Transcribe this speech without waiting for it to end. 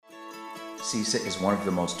CSSSA is one of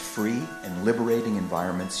the most free and liberating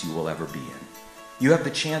environments you will ever be in. You have the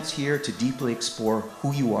chance here to deeply explore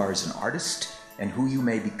who you are as an artist and who you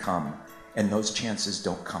may become, and those chances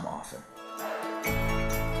don't come often.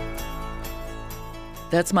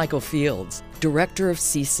 That's Michael Fields, director of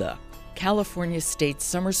CSSSA, California State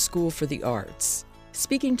Summer School for the Arts,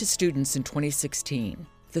 speaking to students in 2016,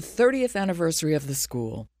 the 30th anniversary of the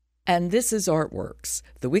school. And this is Artworks,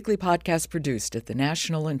 the weekly podcast produced at the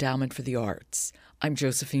National Endowment for the Arts. I'm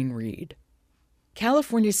Josephine Reed.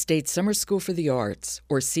 California State Summer School for the Arts,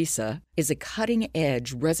 or CSSSA, is a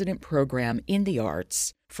cutting-edge resident program in the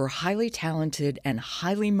arts for highly talented and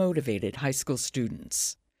highly motivated high school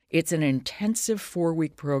students. It's an intensive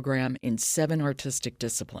 4-week program in 7 artistic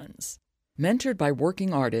disciplines. Mentored by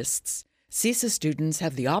working artists, CSSSA students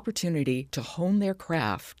have the opportunity to hone their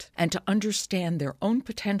craft and to understand their own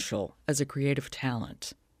potential as a creative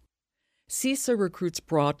talent. CSSSA recruits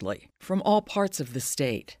broadly from all parts of the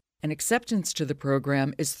state, and acceptance to the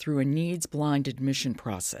program is through a needs-blind admission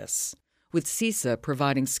process, with CSSSA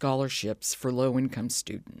providing scholarships for low-income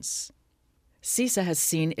students. CSSSA has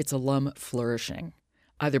seen its alum flourishing,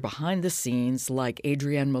 either behind the scenes like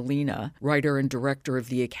Adrienne Molina, writer and director of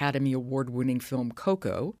the Academy Award-winning film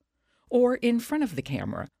Coco, or in front of the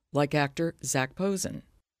camera like actor Zach Posen.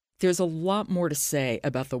 There's a lot more to say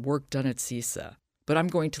about the work done at CSSSA, but I'm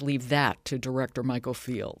going to leave that to director Michael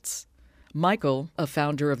Fields. Michael, a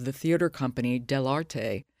founder of the theater company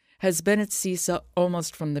Dell'Arte, has been at CSSSA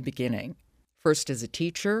almost from the beginning, first as a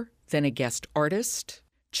teacher, then a guest artist,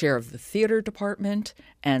 chair of the theater department,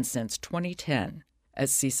 and since 2010,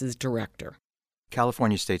 as CSSSA's director.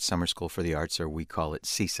 California State Summer School for the Arts, or we call it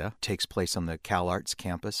CSSSA, takes place on the Cal Arts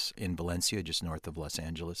campus in Valencia, just north of Los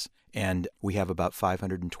Angeles. And we have about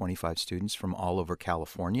 525 students from all over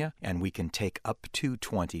California, and we can take up to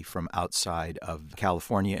 20 from outside of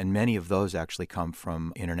California, and many of those actually come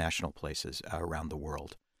from international places around the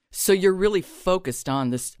world. So you're really focused on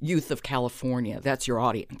this youth of California. That's your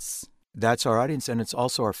audience. That's our audience, and it's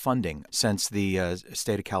also our funding. Since the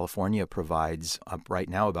state of California provides right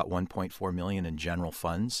now about $1.4 million in general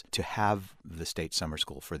funds to have the State Summer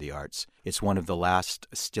School for the Arts. It's one of the last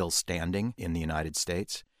still standing in the United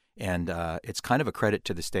States. And it's kind of a credit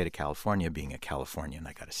to the state of California, being a Californian,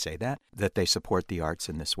 I got to say that they support the arts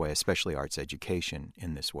in this way, especially arts education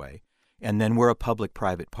in this way. And then we're a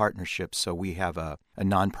public-private partnership, so we have a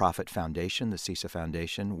nonprofit foundation, the CSSSA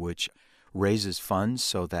Foundation, which raises funds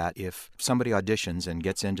so that if somebody auditions and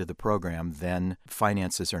gets into the program, then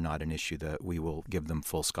finances are not an issue, that we will give them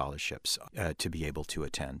full scholarships to be able to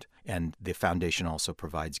attend. And the foundation also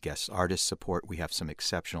provides guest artist support. We have some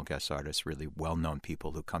exceptional guest artists, really well-known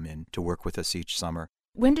people who come in to work with us each summer.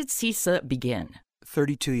 When did CSSSA begin?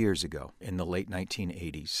 32 years ago, in the late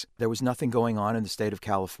 1980s. There was nothing going on in the state of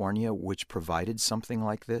California which provided something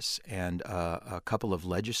like this, and a couple of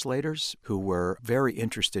legislators who were very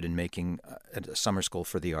interested in making a summer school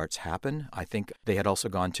for the arts happen. I think they had also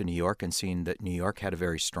gone to New York and seen that New York had a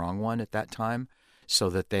very strong one at that time, so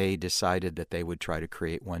that they decided that they would try to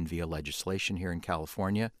create one via legislation here in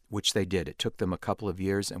California, which they did. It took them a couple of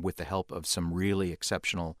years, and with the help of some really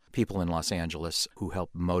exceptional people in Los Angeles who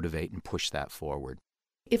helped motivate and push that forward.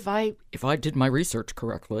 If I did my research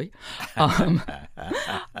correctly, I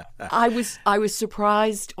was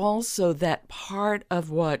surprised also that part of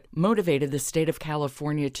what motivated the state of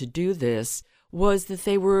California to do this was that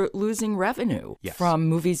they were losing revenue from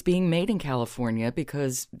movies being made in California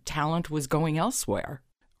because talent was going elsewhere.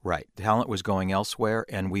 Right. Talent was going elsewhere,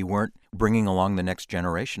 and we weren't bringing along the next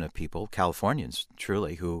generation of people, Californians,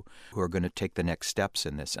 truly, who are going to take the next steps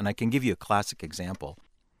in this. And I can give you a classic example.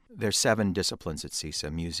 There's 7 disciplines at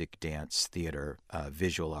CSSSA: music, dance, theater,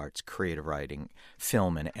 visual arts, creative writing,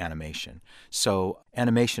 film, and animation. So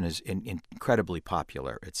animation is incredibly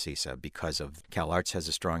popular at CSSSA because of Cal Arts has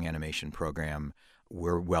a strong animation program.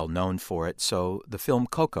 We're well known for it. So the film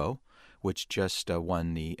Coco, which just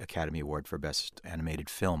won the Academy Award for Best Animated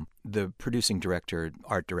Film, the producing director,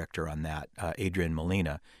 art director on that, Adrienne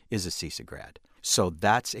Molina, is a CSSSA grad. So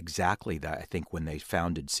that's exactly that. I think when they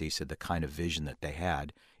founded CSSSA, the kind of vision that they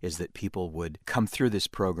had is that people would come through this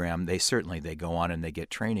program. They go on and they get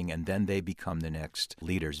training, and then they become the next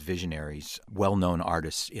leaders, visionaries, well-known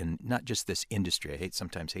artists in not just this industry. I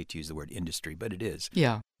sometimes hate to use the word industry, but it is.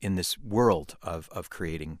 Yeah. In this world of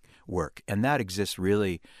creating work. And that exists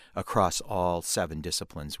really across all 7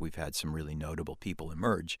 disciplines. We've had some really notable people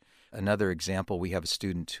emerge. Another example, we have a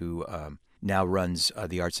student who now runs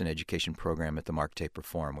the Arts and Education program at the Mark Taper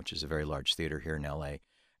Forum, which is a very large theater here in L.A.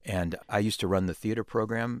 And I used to run the theater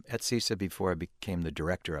program at CSSSA before I became the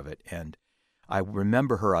director of it. And I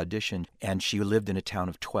remember her audition, and she lived in a town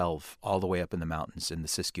of 12 all the way up in the mountains, in the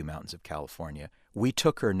Siskiyou Mountains of California. We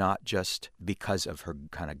took her not just because of her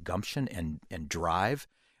kind of gumption and drive,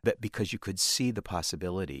 but because you could see the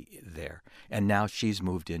possibility there. And now she's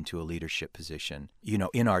moved into a leadership position,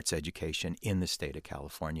 in arts education in the state of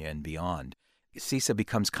California and beyond. CSSSA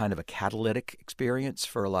becomes kind of a catalytic experience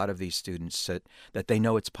for a lot of these students that they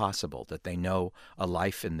know it's possible, that they know a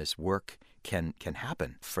life in this work can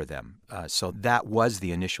happen for them. So that was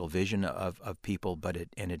the initial vision of people, but it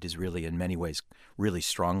has really, in many ways, really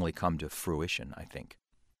strongly come to fruition, I think.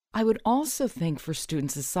 I would also think for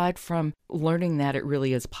students, aside from learning that it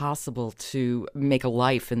really is possible to make a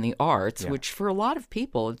life in the arts, which for a lot of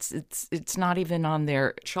people, it's not even on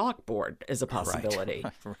their chalkboard as a possibility.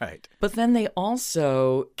 Right. But then they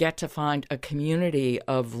also get to find a community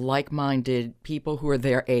of like-minded people who are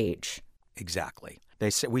their age. Exactly.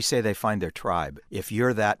 We say they find their tribe. If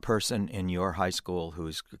you're that person in your high school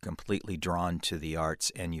who's completely drawn to the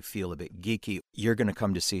arts and you feel a bit geeky, you're going to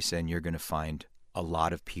come to CSSSA and you're going to find a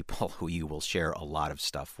lot of people who you will share a lot of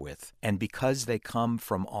stuff with. And because they come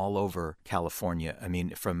from all over California,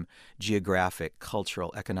 from geographic,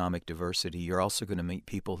 cultural, economic diversity, you're also going to meet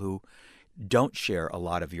people who don't share a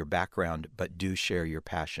lot of your background, but do share your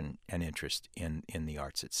passion and interest in the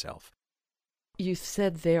arts itself. You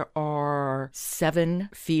said there are 7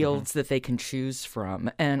 fields that they can choose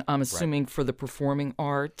from, and I'm assuming for the performing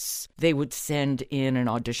arts, they would send in an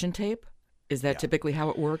audition tape? Is that typically how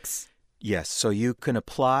it works? Yes, so you can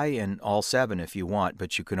apply in all 7 if you want,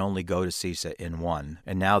 but you can only go to CSSSA in one.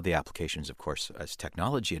 And now the applications, of course, as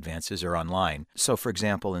technology advances, are online. So, for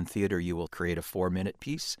example, in theater, you will create a 4-minute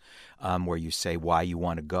piece where you say why you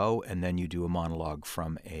want to go, and then you do a monologue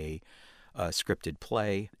from a scripted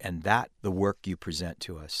play, and the work you present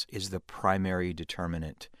to us is the primary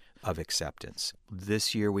determinant of acceptance.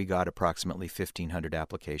 This year we got approximately 1,500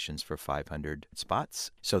 applications for 500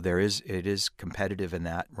 spots. So it is competitive in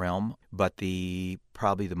that realm, but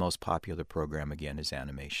probably the most popular program again is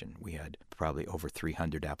animation. We had probably over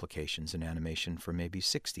 300 applications in animation for maybe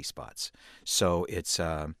 60 spots. So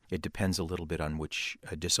it depends a little bit on which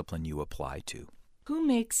discipline you apply to. Who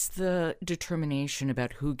makes the determination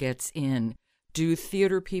about who gets in? Do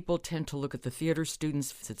theater people tend to look at the theater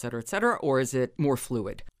students, et cetera, or is it more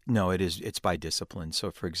fluid? No, it's by discipline. So,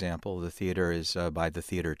 for example, the theater is by the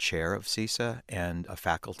theater chair of CSSSA and a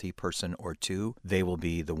faculty person or 2. They will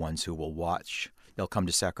be the ones who will watch. They'll come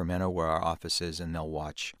to Sacramento where our office is, and they'll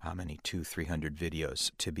watch 200-300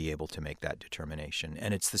 videos to be able to make that determination.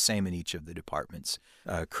 And it's the same in each of the departments.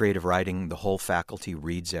 Creative writing, the whole faculty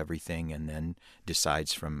reads everything and then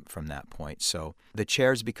decides from that point. So the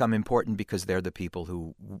chairs become important because they're the people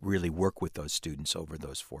who really work with those students over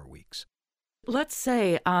those 4 weeks. Let's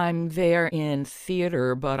say I'm there in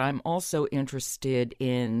theater, but I'm also interested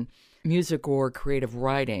in music or creative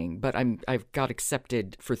writing, but I've got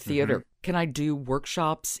accepted for theater. Mm-hmm. Can I do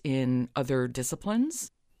workshops in other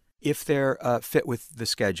disciplines? If they're fit with the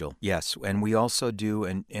schedule, yes. And we also do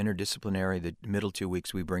an interdisciplinary, the middle 2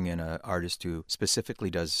 weeks, we bring in an artist who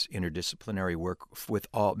specifically does interdisciplinary work with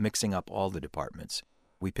mixing up all the departments.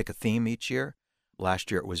 We pick a theme each year.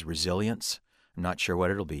 Last year it was resilience. I'm not sure what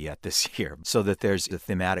it'll be yet this year. So that there's a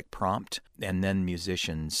thematic prompt, and then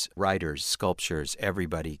musicians, writers, sculptors,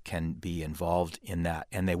 everybody can be involved in that,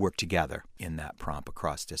 and they work together in that prompt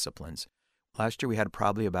across disciplines. Last year we had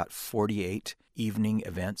probably about 48 evening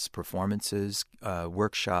events, performances,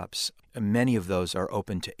 workshops. Many of those are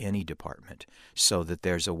open to any department so that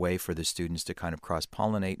there's a way for the students to kind of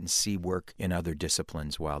cross-pollinate and see work in other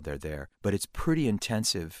disciplines while they're there. But it's pretty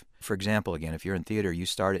intensive. For example, again, if you're in theater, you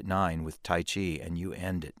start at 9 with Tai Chi and you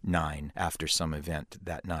end at 9 after some event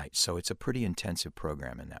that night. So it's a pretty intensive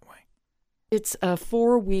program in that way. It's a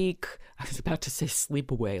 4-week, I was about to say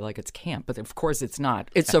sleepaway like it's camp, but of course it's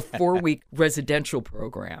not. It's a 4-week residential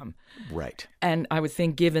program. Right. And I would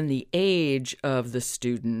think given the age of the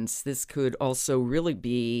students, this could also really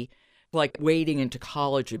be like wading into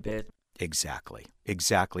college a bit.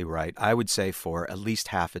 Exactly right. I would say for at least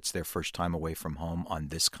half, it's their first time away from home on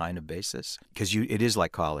this kind of basis. Because it is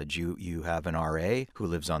like college. You have an RA who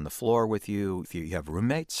lives on the floor with you. If you have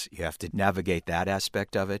roommates, you have to navigate that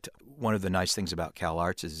aspect of it. One of the nice things about Cal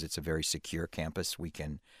Arts is it's a very secure campus. We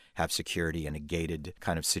can have security in a gated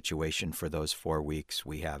kind of situation for those 4 weeks.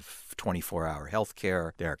 We have 24-hour health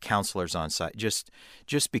care. There are counselors on site. Just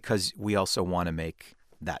because we also want to make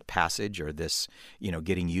that passage or this,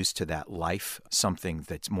 getting used to that life, something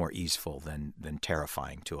that's more easeful than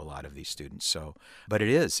terrifying to a lot of these students. So, but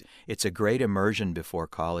it's a great immersion before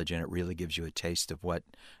college, and it really gives you a taste of what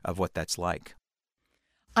that's like.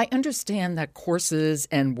 I understand that courses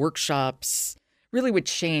and workshops really would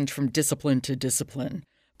change from discipline to discipline.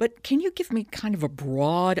 But can you give me kind of a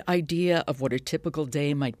broad idea of what a typical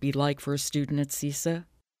day might be like for a student at CSSSA?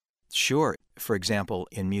 Sure. For example,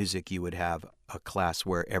 in music, you would have a class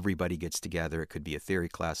where everybody gets together. It could be a theory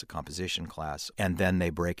class, a composition class, and then they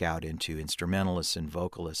break out into instrumentalists and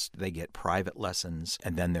vocalists. They get private lessons,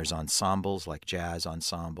 and then there's ensembles like jazz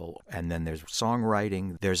ensemble, and then there's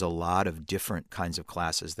songwriting. There's a lot of different kinds of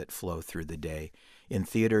classes that flow through the day. In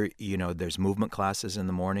theater, there's movement classes in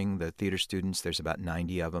the morning. The theater students, there's about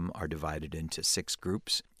 90 of them, are divided into 6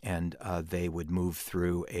 groups, and they would move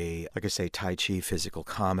through like I say, Tai Chi, physical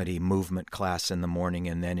comedy, movement class in the morning,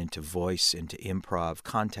 and then into voice, into improv,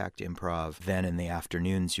 contact improv. Then in the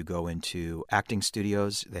afternoons, you go into acting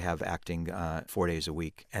studios. They have acting 4 days a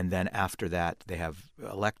week. And then after that, they have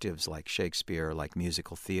electives like Shakespeare, like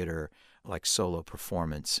musical theater, like solo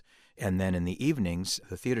performance. And then in the evenings,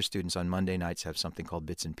 the theater students on Monday nights have something called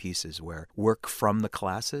Bits and Pieces, where work from the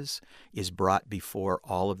classes is brought before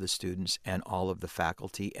all of the students and all of the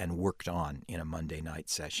faculty and worked on in a Monday night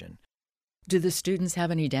session. Do the students have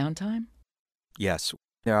any downtime? Yes.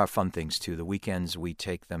 There are fun things, too. The weekends, we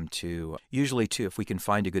take them to, usually, too, if we can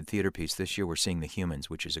find a good theater piece. This year, we're seeing The Humans,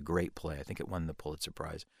 which is a great play. I think it won the Pulitzer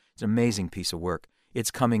Prize. It's an amazing piece of work. It's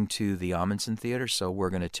coming to the Amundsen Theater, so we're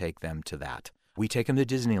going to take them to that. We take them to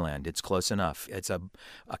Disneyland. It's close enough. It's a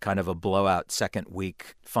kind of a blowout second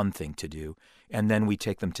week fun thing to do. And then we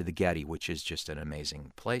take them to the Getty, which is just an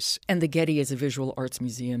amazing place. And the Getty is a visual arts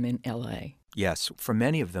museum in L.A. Yes. For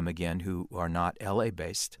many of them, again, who are not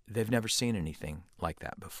L.A.-based, they've never seen anything like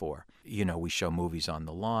that before. We show movies on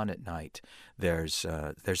the lawn at night. There's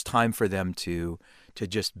time for them to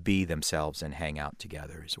just be themselves and hang out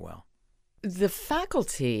together as well. The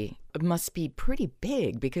faculty must be pretty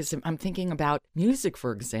big, because I'm thinking about music,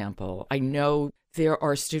 for example. I know there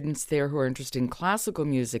are students there who are interested in classical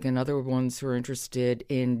music and other ones who are interested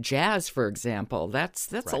in jazz, for example.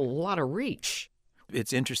 That's right. A lot of reach.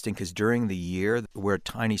 It's interesting because during the year, we're a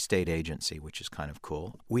tiny state agency, which is kind of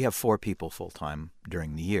cool. We have 4 people full-time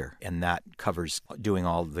during the year, and that covers doing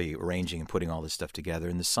all the arranging and putting all this stuff together.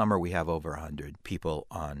 In the summer, we have over 100 people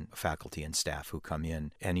on faculty and staff who come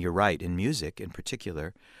in. And you're right, in music in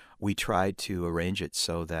particular, we tried to arrange it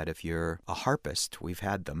so that if you're a harpist, we've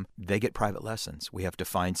had them, they get private lessons. We have to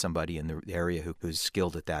find somebody in the area who's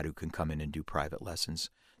skilled at that, who can come in and do private lessons,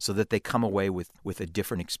 so that they come away with a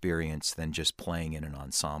different experience than just playing in an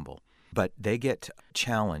ensemble. But they get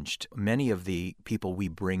challenged. Many of the people we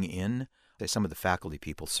bring in, some of the faculty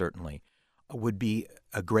people certainly, would be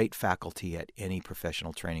a great faculty at any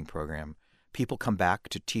professional training program. People come back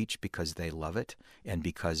to teach because they love it and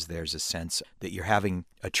because there's a sense that you're having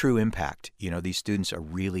a true impact. These students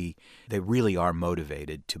they really are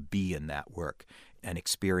motivated to be in that work and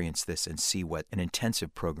experience this and see what an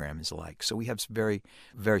intensive program is like. So we have very,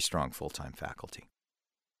 very strong full-time faculty.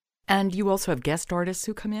 And you also have guest artists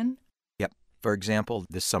who come in? Yep. For example,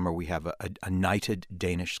 this summer we have a knighted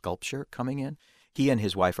Danish sculptor coming in. He and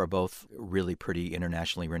his wife are both really pretty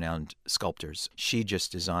internationally renowned sculptors. She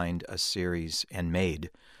just designed a series and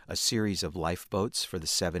made a series of lifeboats for the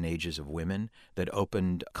 7 ages of women that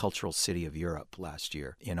opened Cultural City of Europe last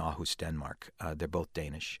year in Aarhus, Denmark. They're both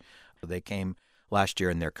Danish. They came last year,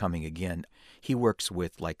 and they're coming again. He works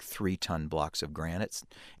with like 3-ton blocks of granite,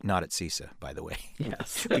 not at CSSSA, by the way.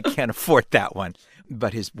 Yes. We can't afford that one.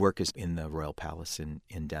 But his work is in the Royal Palace in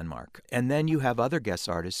Denmark. And then you have other guest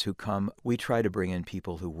artists who come. We try to bring in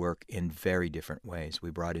people who work in very different ways.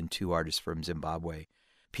 We brought in 2 artists from Zimbabwe,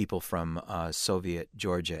 people from Soviet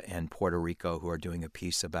Georgia and Puerto Rico who are doing a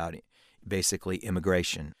piece about basically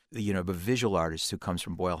immigration. A visual artist who comes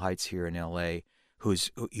from Boyle Heights here in L.A.,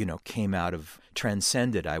 who's, came out of,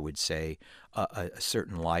 transcended, I would say, a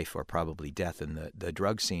certain life or probably death in the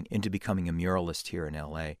drug scene into becoming a muralist here in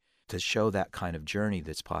L.A., to show that kind of journey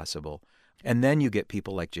that's possible. And then you get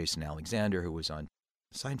people like Jason Alexander, who was on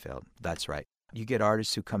Seinfeld. That's right. You get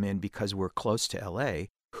artists who come in because we're close to L.A.,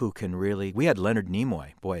 who can really, we had Leonard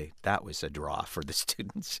Nimoy. Boy, that was a draw for the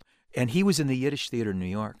students. And he was in the Yiddish Theater in New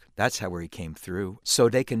York. That's where he came through. So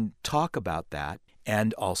they can talk about that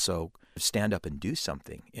and also stand up and do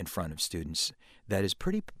something in front of students that is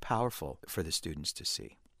pretty powerful for the students to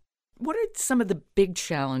see. What are some of the big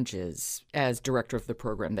challenges as director of the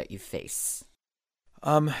program that you face?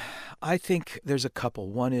 I think there's a couple.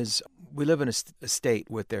 One is we live in a state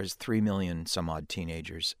where there's 3 million some odd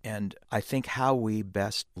teenagers, and I think how we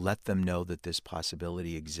best let them know that this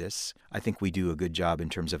possibility exists. I think we do a good job in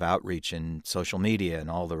terms of outreach and social media and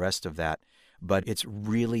all the rest of that. But it's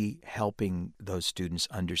really helping those students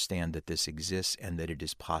understand that this exists and that it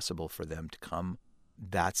is possible for them to come.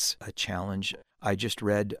 That's a challenge. I just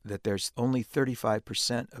read that there's only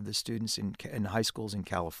 35% of the students in high schools in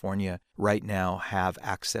California right now have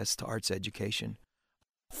access to arts education.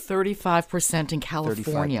 35% in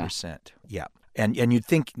California. 35%, yeah. And you'd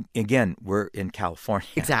think, again, we're in California,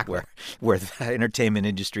 Exactly, where the entertainment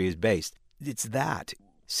industry is based. It's that.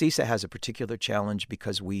 CSSSA has a particular challenge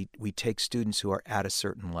because we take students who are at a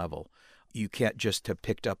certain level. You can't just have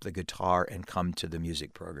picked up the guitar and come to the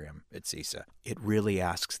music program at CSSSA. It really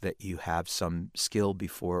asks that you have some skill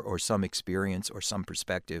before, or some experience or some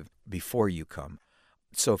perspective before you come.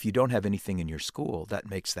 So if you don't have anything in your school, that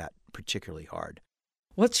makes that particularly hard.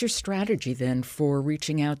 What's your strategy then for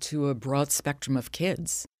reaching out to a broad spectrum of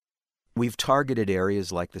kids? We've targeted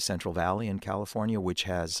areas like the Central Valley in California, which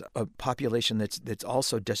has a population that's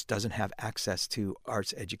also just doesn't have access to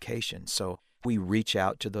arts education. So we reach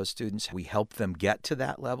out to those students. We help them get to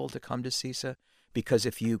that level to come to CSSSA, because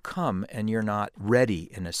if you come and you're not ready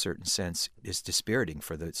in a certain sense, it's dispiriting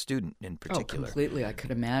for the student in particular. Oh, completely. I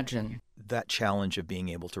could imagine. That challenge of being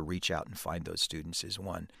able to reach out and find those students is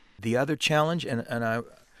one. The other challenge,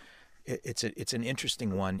 it's an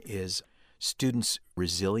interesting one, is students'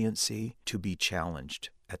 resiliency to be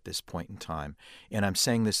challenged at this point in time. And I'm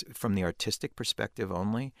saying this from the artistic perspective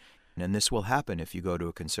only. And this will happen if you go to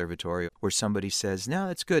a conservatory where somebody says, no,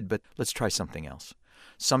 that's good, but let's try something else.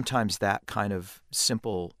 Sometimes that kind of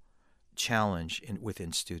simple challenge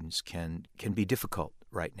within students can be difficult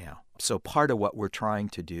right now. So part of what we're trying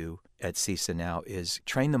to do at CSSSA now is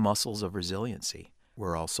train the muscles of resiliency.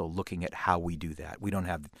 We're also looking at how we do that. We don't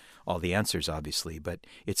have all the answers, obviously, but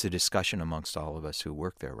it's a discussion amongst all of us who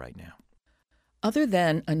work there right now. Other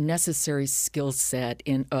than a necessary skill set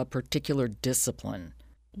in a particular discipline,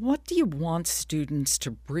 what do you want students to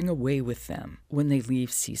bring away with them when they leave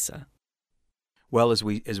CSSSA? Well, as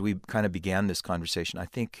we kind of began this conversation, I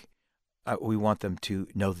think we want them to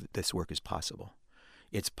know that this work is possible.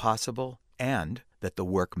 It's possible, and that the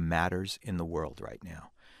work matters in the world right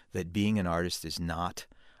now. That being an artist is not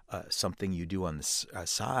something you do on the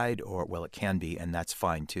side, or, well, it can be, and that's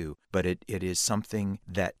fine too, but it is something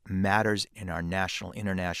that matters in our national,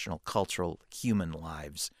 international, cultural, human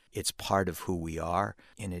lives. It's part of who we are,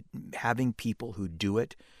 and having people who do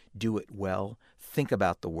it well, think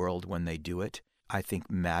about the world when they do it, I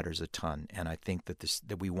think matters a ton. And I think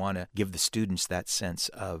that we want to give the students that sense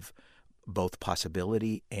of both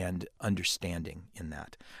possibility and understanding in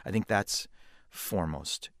that. I think that's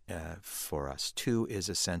foremost for us. 2 is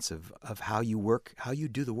a sense of how you work, how you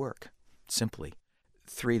do the work, simply.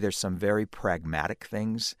 3, there's some very pragmatic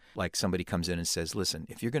things, like somebody comes in and says, listen,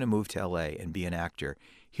 if you're going to move to LA and be an actor,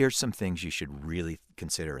 here's some things you should really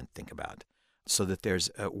consider and think about, so that there's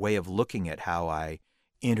a way of looking at how I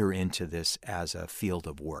enter into this as a field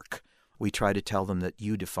of work. We try to tell them that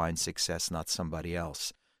you define success, not somebody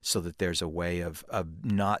else, so that there's a way of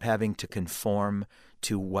not having to conform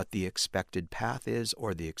to what the expected path is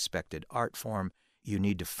or the expected art form. You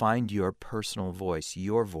need to find your personal voice,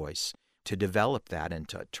 your voice, to develop that and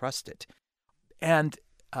to trust it. And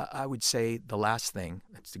I would say the last thing,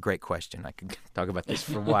 that's a great question. I could talk about this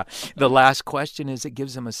for a while. The last question is it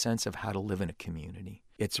gives them a sense of how to live in a community.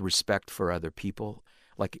 It's respect for other people.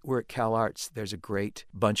 Like we're at Cal Arts, there's a great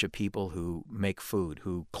bunch of people who make food,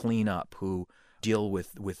 who clean up, who deal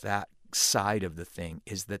with that side of the thing,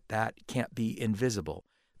 is that can't be invisible,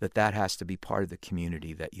 that has to be part of the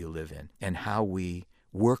community that you live in, and how we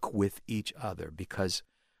work with each other, because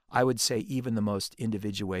I would say even the most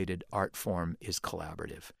individuated art form is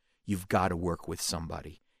collaborative. You've got to work with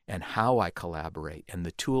somebody, and how I collaborate and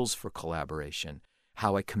the tools for collaboration,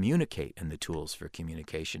 how I communicate and the tools for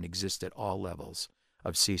communication exist at all levels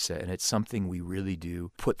of CSSSA, and it's something we really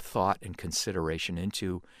do put thought and consideration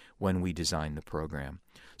into when we design the program,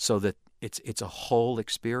 so that it's a whole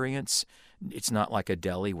experience. It's not like a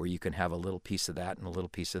deli where you can have a little piece of that and a little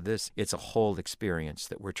piece of this. It's a whole experience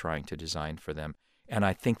that we're trying to design for them. And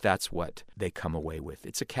I think that's what they come away with.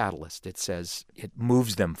 It's a catalyst. It says it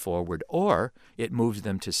moves them forward, or it moves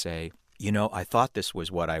them to say, I thought this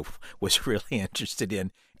was what I was really interested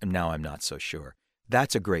in, and now I'm not so sure.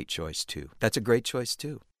 That's a great choice, too.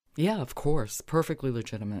 Yeah, of course. Perfectly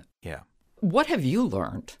legitimate. Yeah. What have you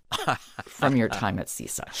learned from your time at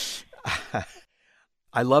CSSSA?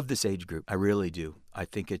 I love this age group. I really do. I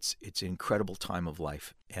think it's an incredible time of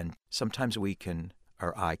life. And sometimes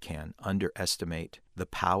I can underestimate the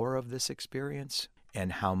power of this experience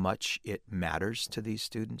and how much it matters to these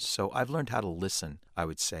students. So I've learned how to listen, I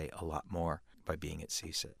would say, a lot more by being at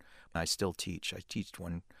CSSSA. I still teach. I teach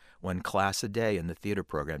one class a day in the theater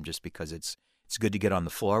program just because it's good to get on the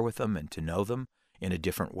floor with them and to know them in a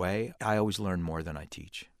different way. I always learn more than I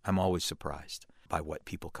teach. I'm always surprised by what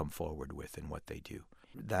people come forward with and what they do.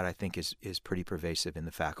 That, I think, is pretty pervasive in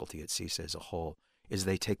the faculty at CSSSA as a whole, is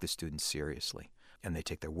they take the students seriously. And they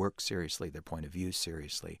take their work seriously, their point of view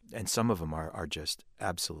seriously. And some of them are just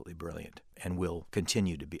absolutely brilliant and will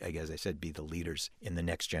continue to be, as I said, be the leaders in the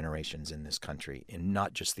next generations in this country, in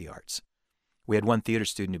not just the arts. We had one theater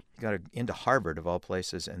student who got into Harvard, of all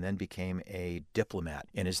places, and then became a diplomat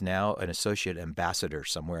and is now an associate ambassador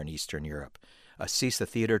somewhere in Eastern Europe. A CSSSA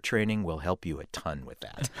theater training will help you a ton with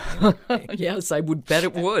that. Yes, I would bet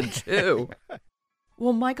it would, too.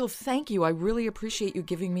 Well, Michael, thank you. I really appreciate you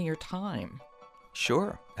giving me your time.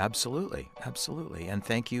 Sure, absolutely. And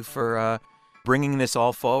thank you for bringing this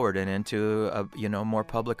all forward and into, more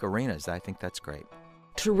public arenas. I think that's great.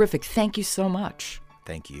 Terrific. Thank you so much.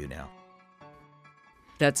 Thank you now.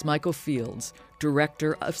 That's Michael Fields,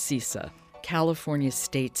 director of CSSSA, California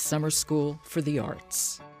State Summer School for the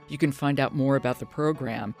Arts. You can find out more about the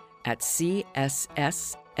program at CSSSA.ca.gov.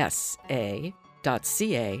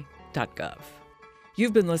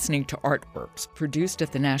 You've been listening to Artworks, produced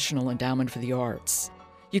at the National Endowment for the Arts.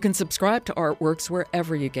 You can subscribe to Artworks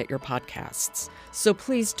wherever you get your podcasts, so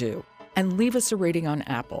please do, and leave us a rating on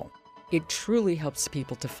Apple. It truly helps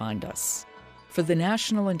people to find us. For the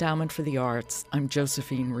National Endowment for the Arts, I'm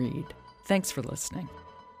Josephine Reed. Thanks for listening.